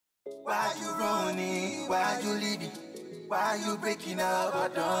Why you running? Why you leaving? Why you breaking up? Oh,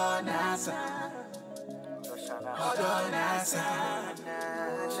 don't answer. Oh, don't answer.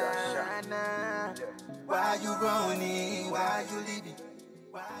 Why you running? Why you leaving?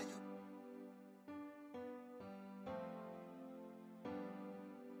 Why you...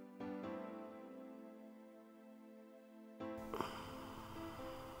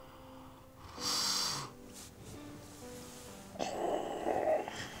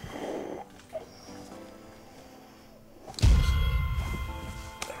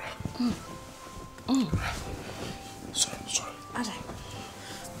 Sorry. Ada.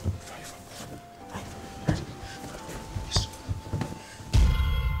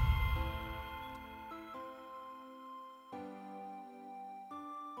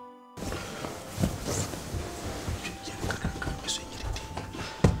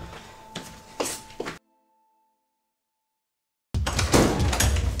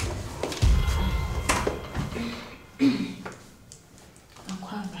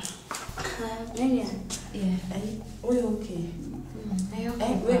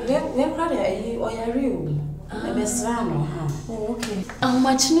 How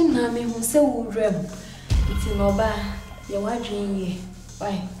much in Nami who say would rem? It's in Oba, your watching ye.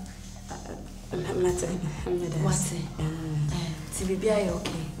 Why? What's it? To be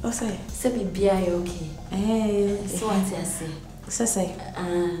okay. Oh, say, be okay. Eh, so what I say.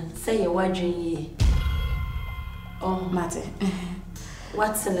 Say your watching ye. Oh, Matty.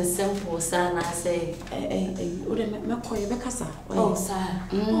 What's in a simple son? I say, wouldn't call you Becassa. Oh, sir.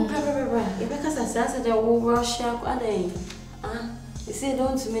 Oh, because I said they will rush up a day. You see,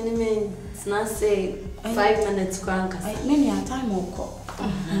 don't many men, it's not say 5 minutes crank. Many a time will call.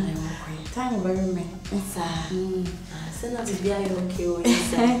 Time very many. Send us to be okay when you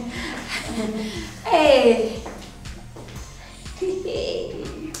say, hey,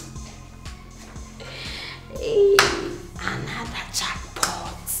 another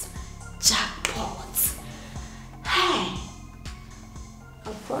jackpot. Hey,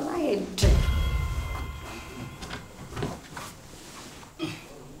 upon I drink.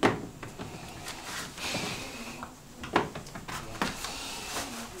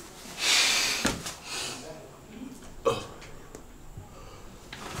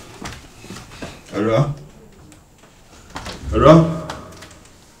 Hello?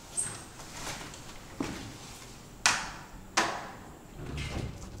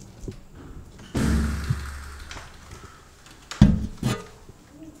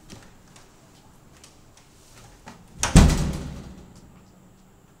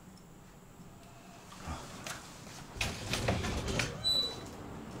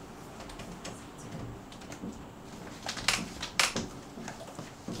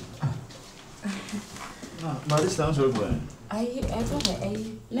 But this sounds so good. I thought I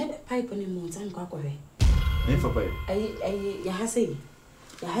let pipe on the moon and cock away. If a pipe, I say,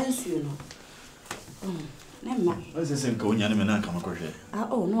 your hands, you know. Never. What's this in going on and come across it?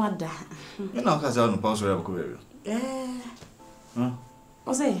 Oh, no, I die. You know, because I don't pass where I go. Huh?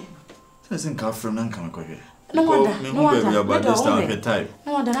 What's it? It's in car from Nan come across it. No wonder, about this time of type.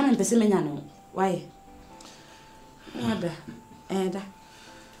 No wonder I'm in the seminary. Why? No wonder, and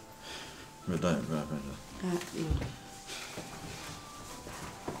we're dying, brother.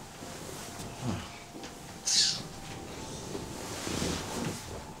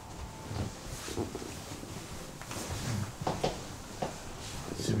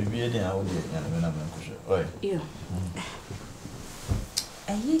 Si bibi ede a wode ya na na nkohwe. Oi. Yo.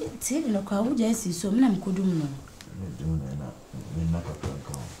 Ayi tiri no kwa wuja esi so mna mkodum no. Mkodum no na na kapra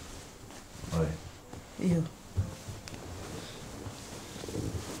ko. Oi. Yo.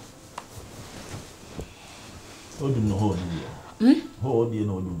 Odum no ho di. Ho di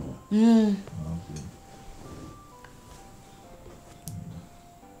no odum no. Okay.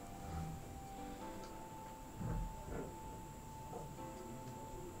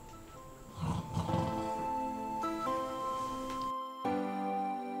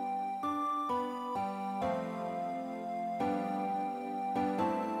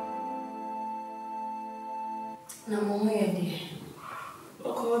 Na mama ya di.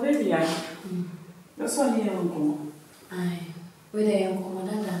 Oko baby ya. That's why you don't come. Aye. We dey come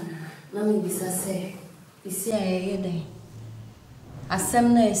dada. Na me bisa say, isi aye den.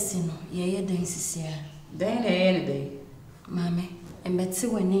 Asem na esi no, ye den sisi a. Den dey. Mame, embeti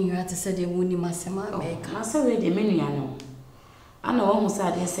wani you ate say dey woni masema America. Na say we dey menu ya no. Ana wo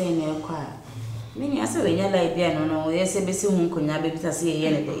musa dey say na ekwa. Menu ase we nya live ya no, ye se besi hu nkonya be bisa say ye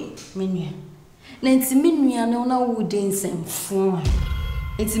ne dey. Menu. Na nti menua no na wo den semfo.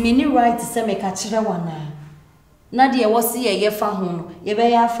 It's mini right to say make a chira wana. Nadia was see a fa ho, ye be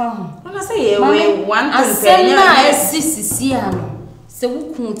ya fa ho. When I say we want to say na sisi ano. Se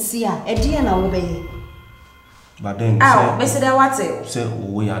wo kun ti a, e de na wo be. But then say that what it? Say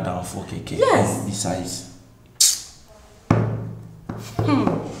we are down for KK. Yes. Besides.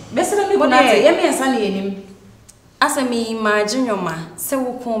 Beside me kuna te, ye me ensa ne enim. Asa me imagine your ma, se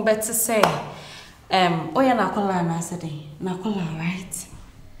wo kun better say oya na kola na say na kola, right?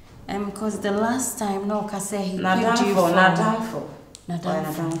 Because the last time no ka say he killed you for na down.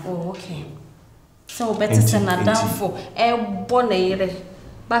 Oh, okay. So better say na down for bonere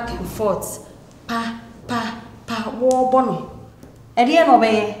back and forth. Pa wo bono. E dey no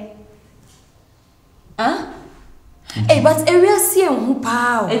be. Huh? Hey, but area see who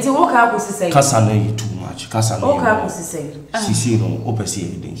pa. Enti wo ka akosi say. Kasa na you too much. Kasa na. Wo ka akosi say. Sisi no, opesi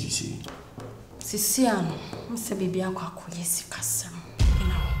evidence sisi. Sisi ano, mse bibi akwa akoyesi kasa.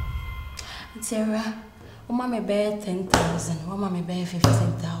 Tara, Oma me bear 10,000, Oma me bear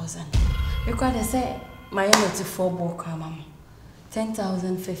 15,000. Because they say my unit 4 book, mama.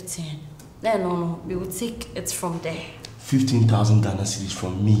 10,000, 15. No, we will take it from there. 15,000 Ghana cedis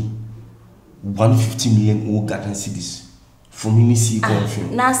from me. 150 million old Ghana cedis from me. See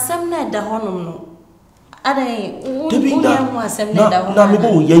confirm. Na semna da honum no. Ade, unya semna da honum. Na me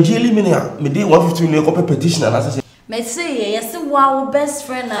go ye jeli me na me dey 150 million ko petition na say. Me say yes, wow, best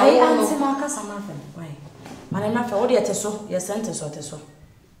friend. I auntie Marcus Amafin. Why? Man, enough. What do you so? Your sentence or so?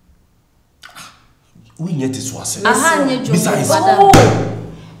 We need to swap. Aha, nye jom. Besides,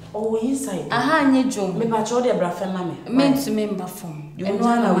 oh, inside. Aha, nye jom. Me patch all the brafen mame. Me to member form. You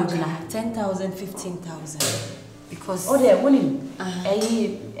know what? 10,000, 15,000. Because oh, they winning.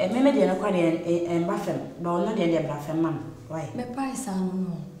 Eh, me me dey na kwa dey brafen. But no dey brafen mame. Why? Me price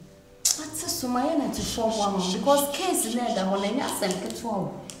no. So my to form one because case na da one nya asem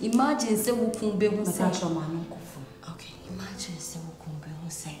keto. Imagine say wo kun be hu say okay, imagine say wo kun be hu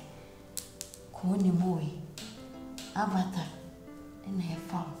say ko ni boy avatar na e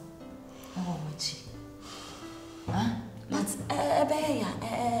fam na wo wachi. But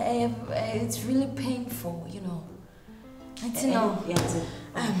it's really painful, you know. Until now,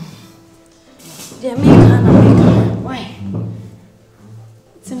 yeah, me why?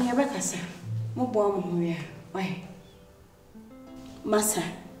 It's me Rebecca sir. Mo born here. Why? Massa.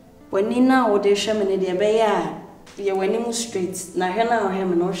 When you now would show me the bear, you were him straight. Now, here now,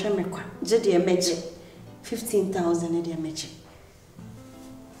 him and Osha Mequa. Jedi a magic 15,000 a dear magic.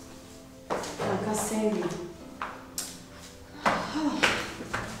 Like I say,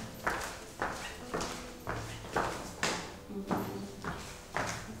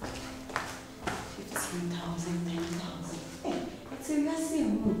 15,000, 10,000. Hey, it's a reason.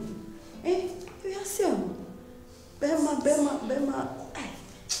 Eh, you are seeing. Bema,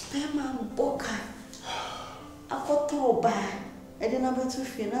 Boca. I got to buy. I didn't have to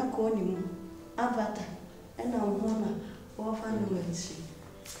feel not going avatar. And I'm one of family.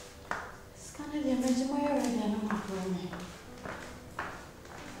 Scanner the image my already and I'm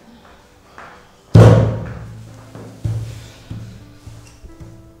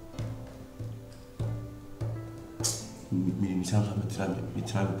me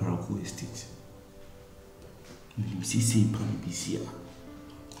try to Paraco estate. Me see probably this year.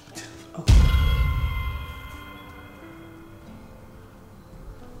 Okay.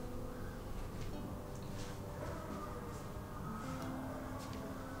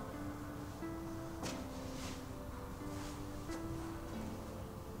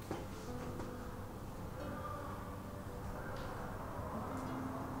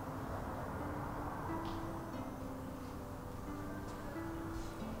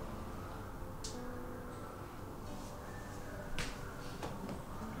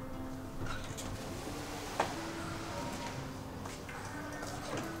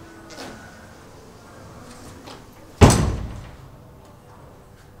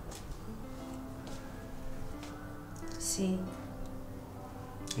 See?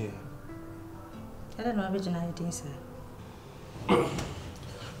 Yeah. I don't know how to do sir.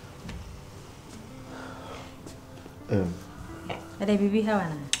 Bibi how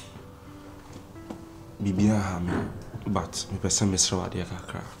ana? Bibi me, but me person mesra wade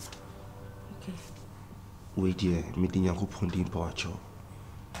kakra. Okay. We dey me di Nyankopon din pawacho.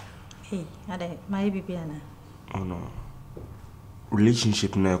 Hey, ade my bibi ana. Oh no.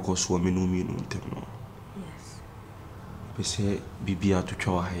 Relationship na ekoso me no mi no ntem no. Yes. Pese bibi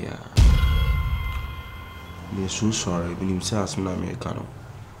atotwa ha ya. Me so sorry, me nim say asna me ka no.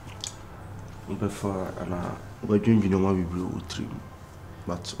 Before ana wadwundwune ma bibiri utrim.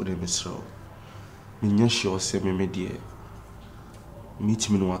 But ode mesra. Me nya sure say me de meet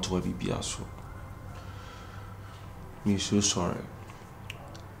me no ato bibi aso. Me so sorry.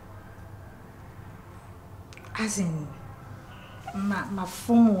 As in, my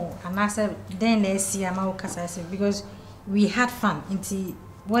phone and I said, then let's see because we had fun. Into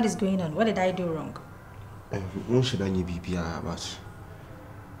what is going on? What did I do wrong? What should I be but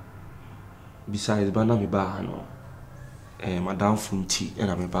besides, but me bar no. Madame Funti and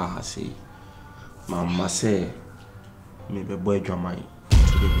I'm a bar say, Mamma say, maybe boy drama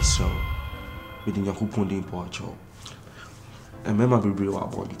to the so within your coupon in Portugal. And Mamma be real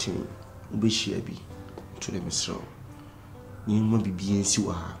about the team, be she be to the so. You might be being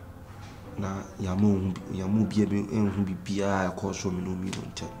sewer. Now, Yamu be able to be a course from no me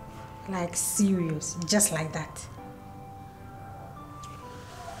don't tell. Like serious, just like that.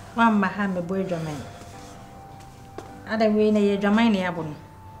 One Mahame boy drama. Other way, na drama in the abon.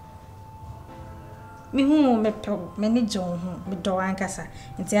 Me who me manage on me do ankasa.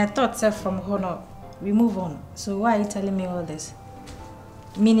 Until I thought self from honor, we move on. So why are you telling me all this?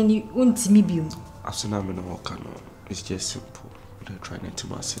 Meaning you won't me be. As soon as I know what can. It's just simple. They're trying to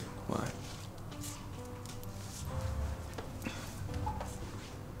myself. Why?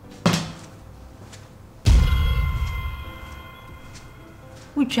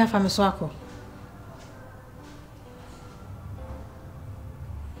 Which have a swako?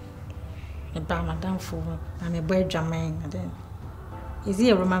 A bar madame fool and a boy Jermaine. And then is he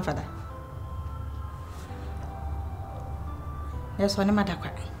a Roman father? There's one matter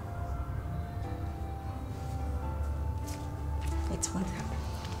cry. It's what happened.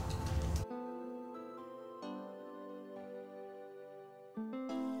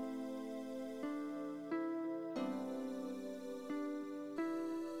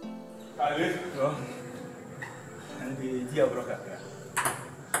 And the dear broker.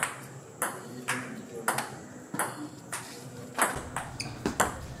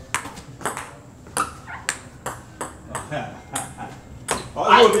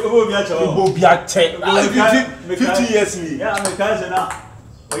 Oh, be a 50 years me. Yeah, I'm a cousin now.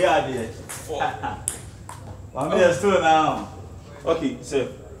 Oh, yeah, dear. I'm here still now. Okay, sir.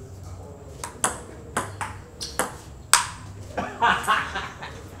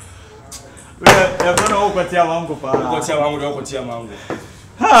 We're going to open your mango.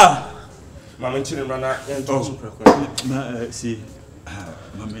 Ha! Mamma children run out and see,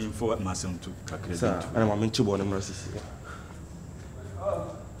 Mamma for my son to track it. And I'm in 2 born mercy.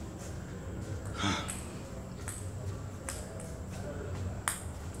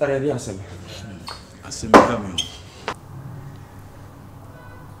 That I asked him. I see me coming.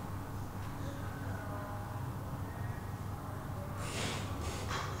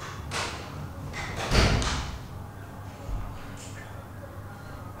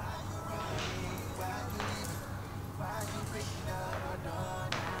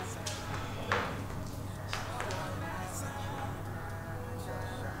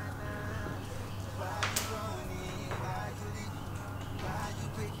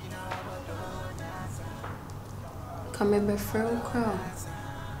 Come here, friend, crowd.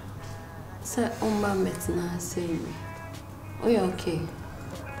 Say, oh, my metina, say me. Oh, you okay?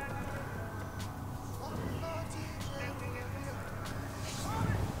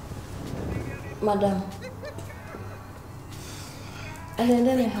 Madam, I didn't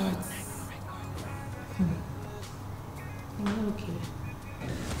know. I'm okay.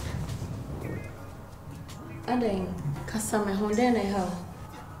 I didn't. Cause I'm home, then I have.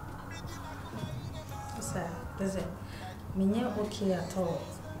 Sir, does it? Me okay at all.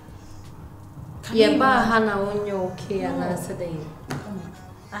 Yeah, but Hannah, when you're okay, and I said,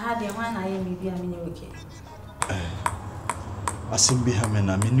 I had the one I am maybe I'm okay. I seem be having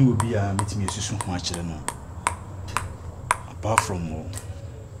a menu be a meeting so much. Apart from more,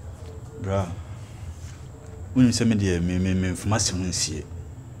 bra, when you send me the information, see,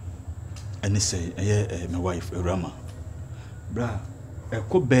 and they say, my wife, a Rama, bra, a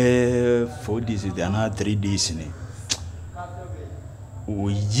could bear 4 days, there are 3 days in it.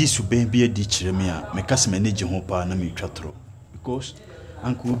 We used to be a ditch, me cast manage home pa na me tratro because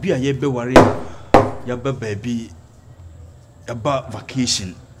uncle be a yebe worry yaba baby about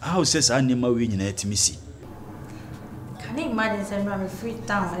vacation. How says I never win at me see. Can you imagine saying I'm free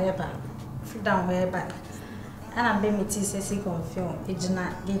down wherever, and I'm being tea says he confirmed it's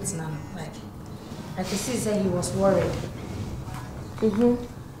not gates now. Like I could see say he was worried.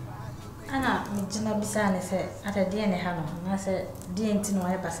 Anna, me jina bisa ne say at a DNA hano. I said DNT no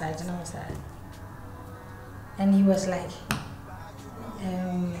ever side no side. And he was like,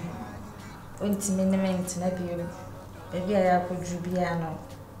 went to me na bio. Baby I could do biano.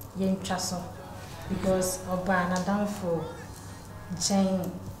 Yen traso because oba na down for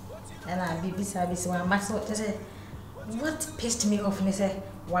chain and I be bisa one maso say What pissed me off is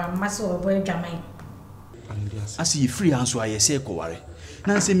why muscle boy Jamaica. I see free answer. I say, Koware.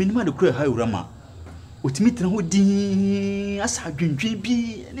 Nancy, minima the clear high rama. What meet and who ding as I dream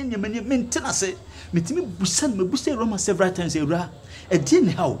be and in your maintenance. Meet me, send me, say Roma several times a ra. A din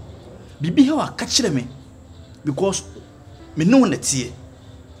how be how I catch them because me no one that's here.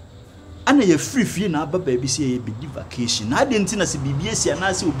 And a free now, but baby say a big vacation. I didn't see BBS and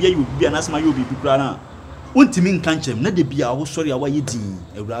I see you be an asthma you be grana. Won't mean catch them, not the be our sorry away din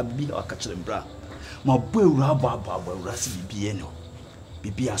a rabbi or catch them bra. My boy rabba rassi bieno.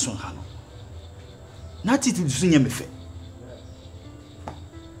 Bibi ason hano. Not it to sing me fe.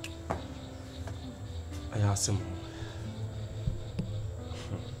 I asked him.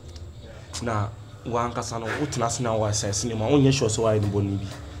 Now, one casano, what national was saying, my own show so I didn't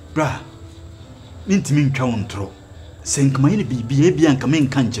believe. Bra, mint me countro. Sink my baby and come in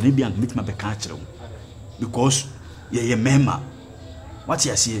country and meet my becatcher. Because ye mema. What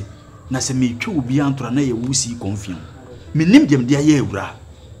you say? Nase me chu bi antora na ye wusi confusion. Me nim dem dia ye ewura.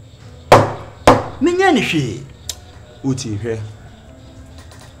 Me nya ne hwe. Uti hwe.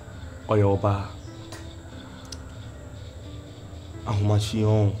 Oyo ba. Ahomachi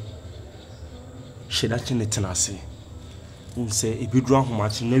on. Sheda chine tenase. Unse ebidru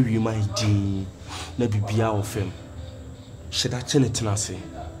ahomachi na wiema din na bibia ofem. Sheda chine tenase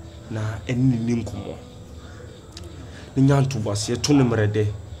na enni nkomo. Ni nyanto base to ne mrede.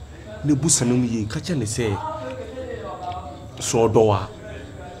 Ne busanum ye kacha ne say so doa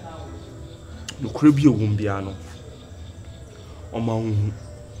no krebi ewum bia no oma hu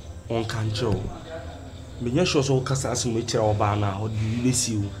on kanjo me nya sure so kasa asem e kire oba na ho di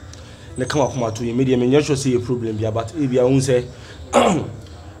lesiu ne kama koma to ye media me nya sure say problem bia but e bia hun say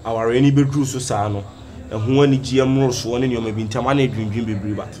our any bedru so sa no ehun ani gm so ne nyoma bi ntama na edwindwin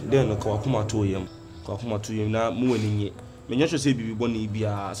bebri but then no koma to yem na mu ani nye me sure say bibi boni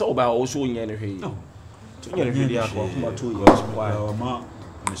bia so oba wo so nya ne hwe no to nya ne hwe dia ko kuma to ye why ma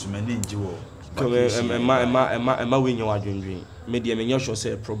me so mani nji wo ko ema we nya wadwendwen me dia me sure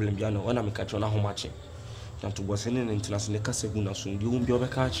say problem bia no ona me ka na homache na to bose ne international kasa gu na so ndi wo bia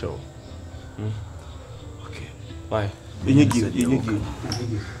obeka kire okay why enye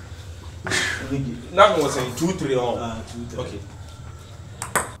now was saying 2-3 on okay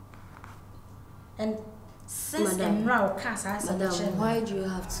and since Madam, why do you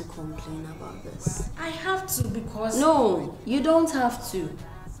have to complain about this? I have to because... No, you don't have to.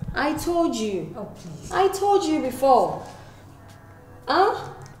 I told you. Oh, please. I told you before.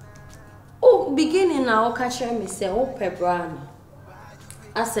 Huh? Oh, beginning now, catch me say, oh, Pebran.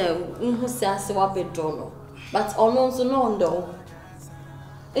 I said, who says what be done? But also no, though.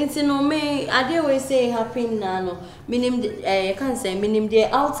 It's no me, I dare always say happy now. Meaning, I can't say, meaning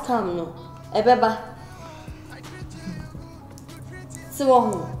the outcome, no. Ebeba.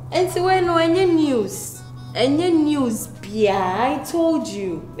 So, and so when no any news, Bia, I told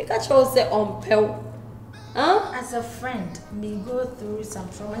you. Because you say on pel. Huh? As a friend, me go through some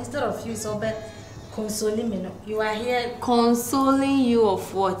trauma instead of you so bad consoling me. No, you are here consoling you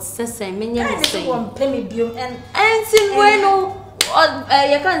of what? Say me say. One pay me bill and sin when no,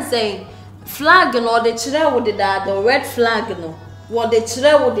 you can say flag no the chile with the dad red flag no, what the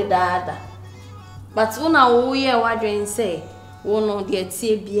chile with the dad. But when I will hear what you say. One on the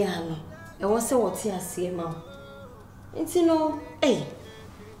tea biano. I was say what I see, ma'am. It's no, eh.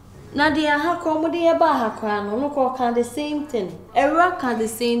 Nadia, how come they about her crown? No call can the same thing. A rock can the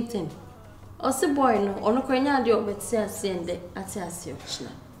same thing. Or say boy no, or no crania do but say send it at your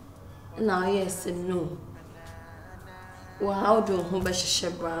now yes and no. Well, how do who be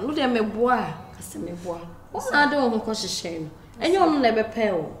shebra? No, they me boy, cause me boy. What I don't who cause shame. And you never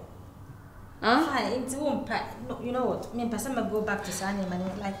pay. Huh? It won't pack. No, you know what? Me person may go back to Sunny man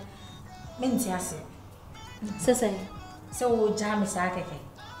like Mintiasi. Say. So jam is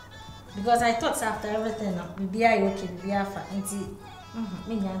because I thought after everything we be okay, we be fat.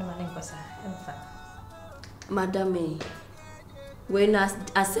 Me nyana man nkosa. Madam, when as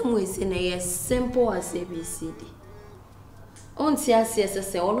we say simple as ABCD. On tiasi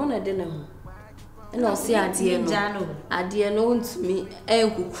say ono na de na ho. And I'll see adie no to me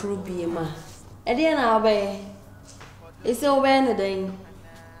enkukuru bi ma. Ede na obey. Ise obey na den.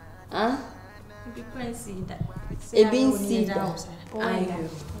 Ah? You can see that. See that.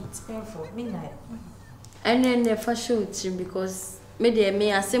 It's painful. Me like. And then the fashion team because me dey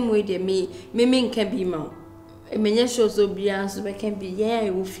me asem we dey me nka bi ma. E menye show so bia so be can be yeah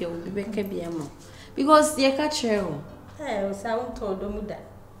you feel be can be ma. Because ye ka chere o. Eh, o sa won to do mu da.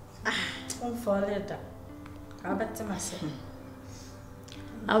 Don't fall later. I'll bet to myself.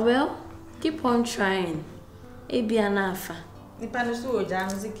 I will keep on trying. Ebiana afa. Nipa no so oja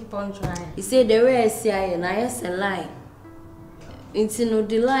no keep on trying. He said the way I see I na yes a lie. Inti no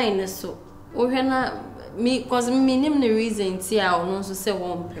the line so. Ohwe na me cause me nim the reason ti a ono so say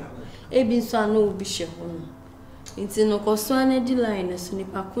won pe. Ebi so ana obi hye ho no. Inti no koso ana the line so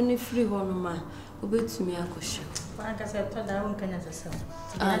nipa ko ni free ho no ma obetumi akohye. Kwa ka say to da won kanya sese.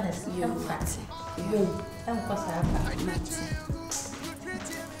 You mate. You. Am ko sa mate.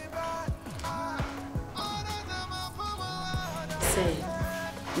 Say,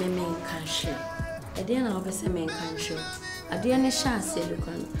 me can share. I didn't know if I can share. I didn't say,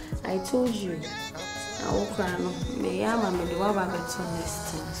 I told you. I will cry. Me, I'm a do what I bet on this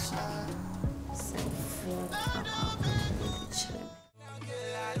thing.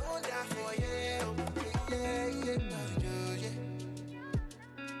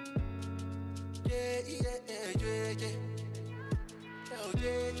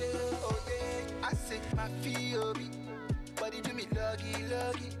 I say my feel. Body do me luggy.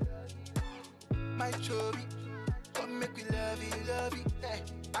 My chubby, come make me love it. Hey,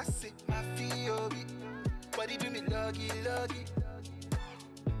 I say my feel. Body do me luggy.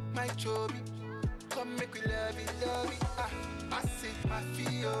 My chubby, come make me love it. I say my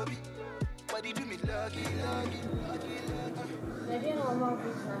feel. Body do me luggy. I didn't know more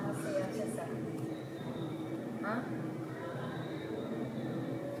people say huh?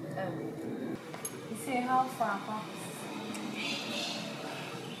 You say how far from?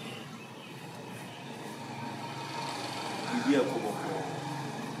 Bibia koboko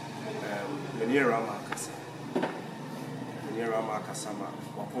menye rama kasama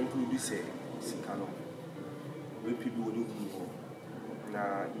wa conclude say sikano we people woni hu na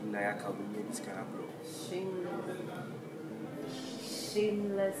inaya ka we need sikana bro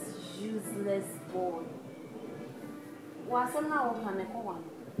Shameless, useless boy. Wasana o hane ko wan.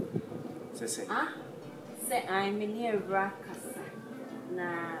 Say Say I'm in here rakasa na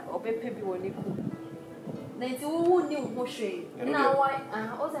obepe bi woni ku. Na ti wo ni wo hwe. Na why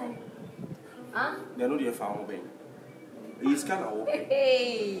o say they know the farm ben. E scan o.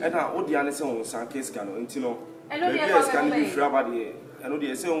 E na o dia ne se on san case scan nti no. E no dia scan bi fira ba de. E no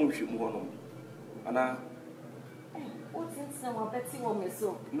dia se on hwe mu ho no. Ana o tin se wa beti wo me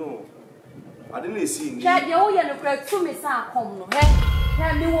so. No. I didn't see ni. Ja de o ye no kra tu me sa akom no.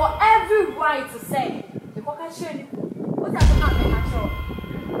 He me wo every right to say. The koka share ni. O ta ko na me ha cho.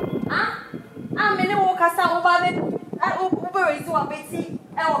 Me ne wo kasa wo ba be o be raise wa beti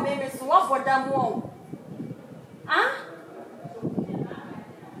e wo me so wa for dam wo.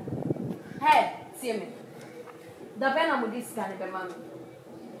 Hey, see me. Da pena mo dis kan be mama.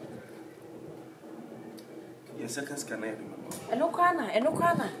 Yes, second scan na Eno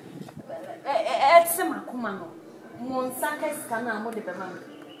kwana. Etse makoma no. Mo nsaka scan na mo de be mama.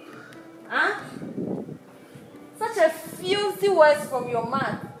 Such a filthy words from your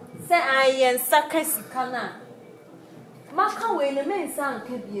mouth. Say I nsaka scan na. Maka we le men san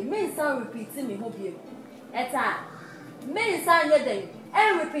ka bie, men san repeat me ho bie. Eta men san ye den,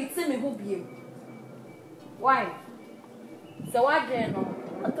 e repeat me ho bie. Why? So what then no?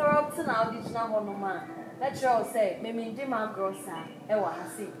 Interrupt na audition ho no ma. Let you say, me ndi ma grossa e wa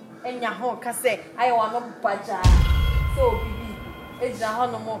hase. Enya ho ka say, ayi wa no paja. So bibi, eja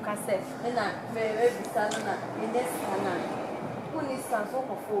ho no mo ka say, na me e bisa na ines kana. Who is so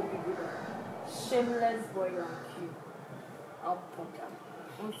for bibi. Shameless boy like you. I'll put them.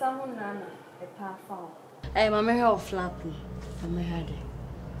 On someone nana a powerful. Hey, my hair flapping. My head.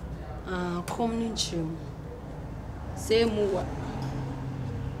 Come in chim. Say more.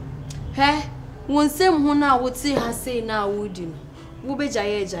 Hey, one same who now would see her say now would you? Who be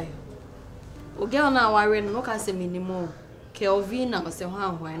jay. O girl now I read no can say minimum. Kelvina was a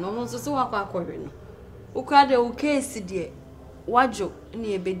one no so aquarium. O crowd o case dear. Wajo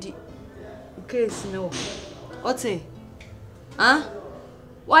near bedi. Case no. Ote.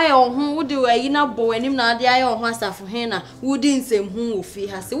 Why on who would do a ina boy and him na the eye on wasa for hena wouldn't say who fee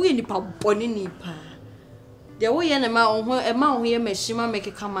has a winny pop bonny nipa. The way an amount on her amount here may she make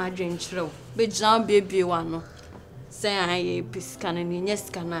a come out drink through. But John baby one. Say I a piscan and yes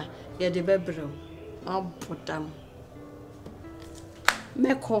cana, ya the bebro. I'll put them.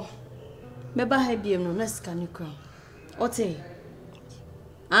 Meko. Meba hebi no less can you crown. Ote.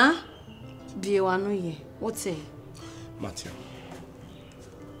 Be one ye. Ote. Matthew.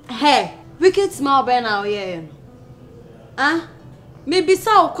 Hey, wicked small ben now here. Maybe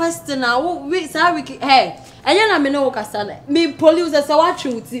so question now. We say wicked. Hey, and you me no kasa. Me police say what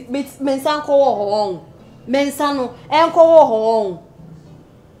you me san ko wo ho. Me san no en ko wo ho.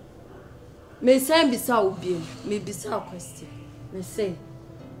 Me san bisa obi. Me bisa question. Me say.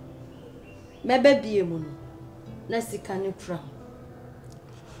 Me be bie mu no. na sika ne kura.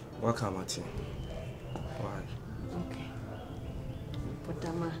 Welcome, Martin. Why? Okay.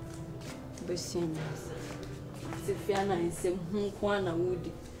 Potama. Besianyasa. Sifiana nsem hu kwa na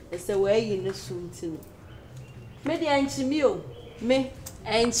wudi. Ese we yi ne sunti no. Me de anchimi o. Me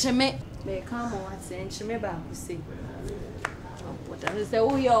enchime. Me come on at enchime ba ko sei. Potama se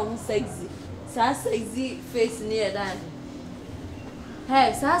wo yo un sexy. Sa sexy face ni e dan.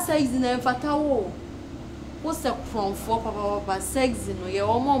 Hey, sa sexy na mfata wo. What's the from for papa sexy no ye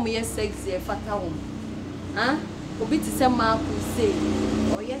omo ye sexy e fata wo. Huh? Obi ti se ma ko say.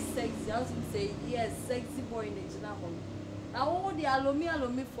 Oh yes sexy. I was say yes sexy boy in the home. Now all the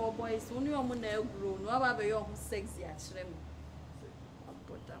alomi for boys only omo na egro no aba be yo sexy a kire me.